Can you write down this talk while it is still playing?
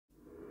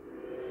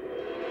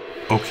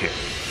Okay,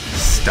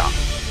 stop.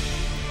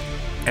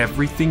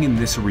 Everything in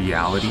this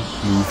reality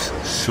moves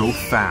so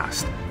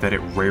fast that it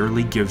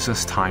rarely gives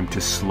us time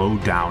to slow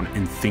down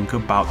and think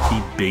about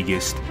the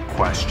biggest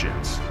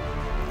questions.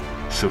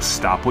 So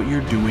stop what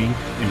you're doing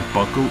and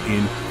buckle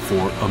in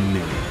for a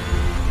minute.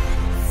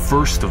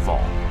 First of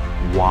all,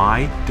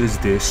 why does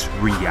this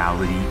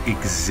reality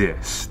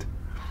exist?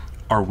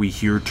 Are we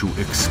here to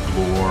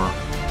explore,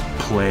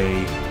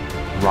 play,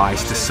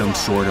 rise to some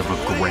sort of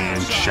a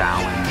grand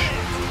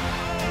challenge?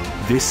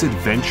 This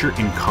adventure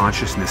in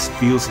consciousness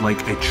feels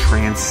like a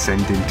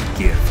transcendent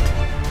gift.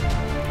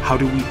 How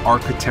do we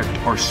architect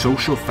our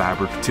social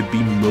fabric to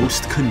be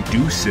most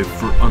conducive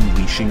for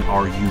unleashing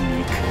our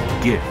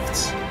unique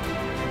gifts?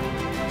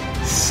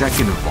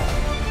 Second of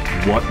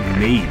all, what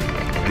made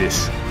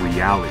this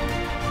reality?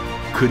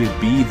 Could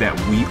it be that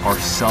we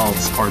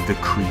ourselves are the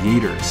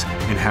creators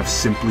and have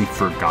simply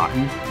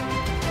forgotten?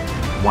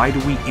 Why do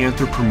we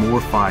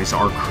anthropomorphize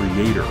our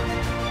creator?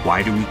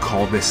 Why do we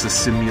call this a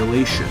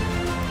simulation?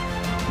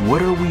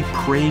 What are we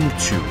praying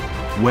to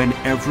when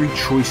every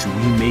choice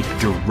we make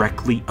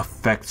directly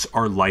affects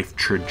our life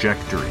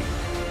trajectory?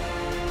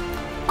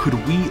 Could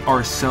we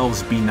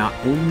ourselves be not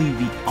only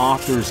the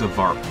authors of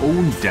our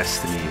own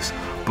destinies,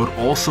 but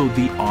also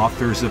the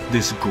authors of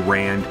this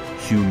grand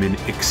human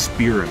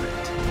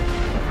experiment,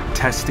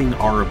 testing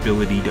our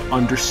ability to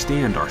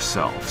understand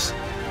ourselves?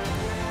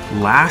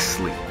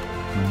 Lastly,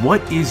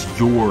 what is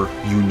your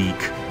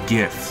unique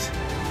gift?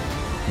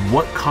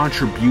 What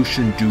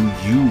contribution do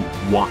you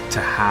want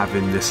to have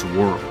in this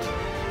world?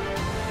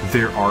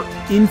 There are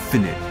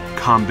infinite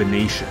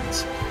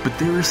combinations, but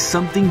there is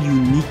something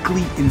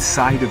uniquely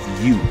inside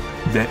of you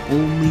that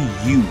only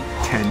you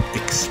can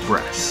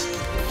express.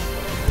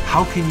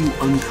 How can you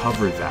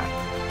uncover that?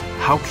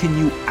 How can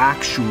you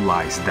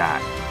actualize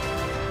that?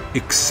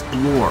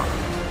 Explore,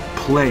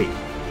 play,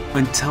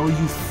 until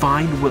you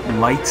find what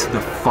lights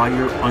the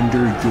fire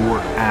under your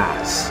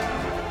ass.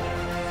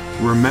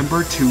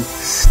 Remember to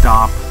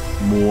stop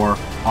more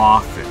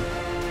often.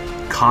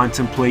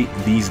 Contemplate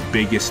these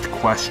biggest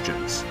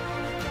questions.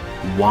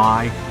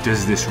 Why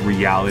does this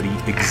reality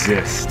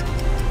exist?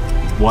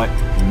 What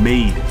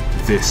made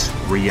this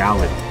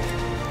reality?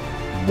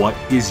 What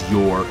is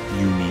your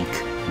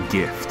unique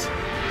gift?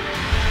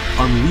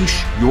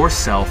 Unleash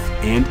yourself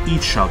and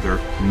each other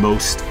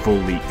most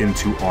fully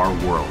into our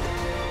world.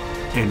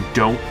 And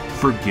don't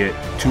forget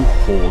to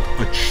hold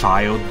a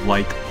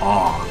childlike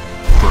awe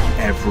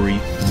for every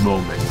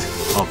moment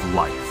of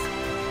life.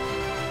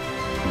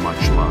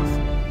 Much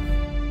love.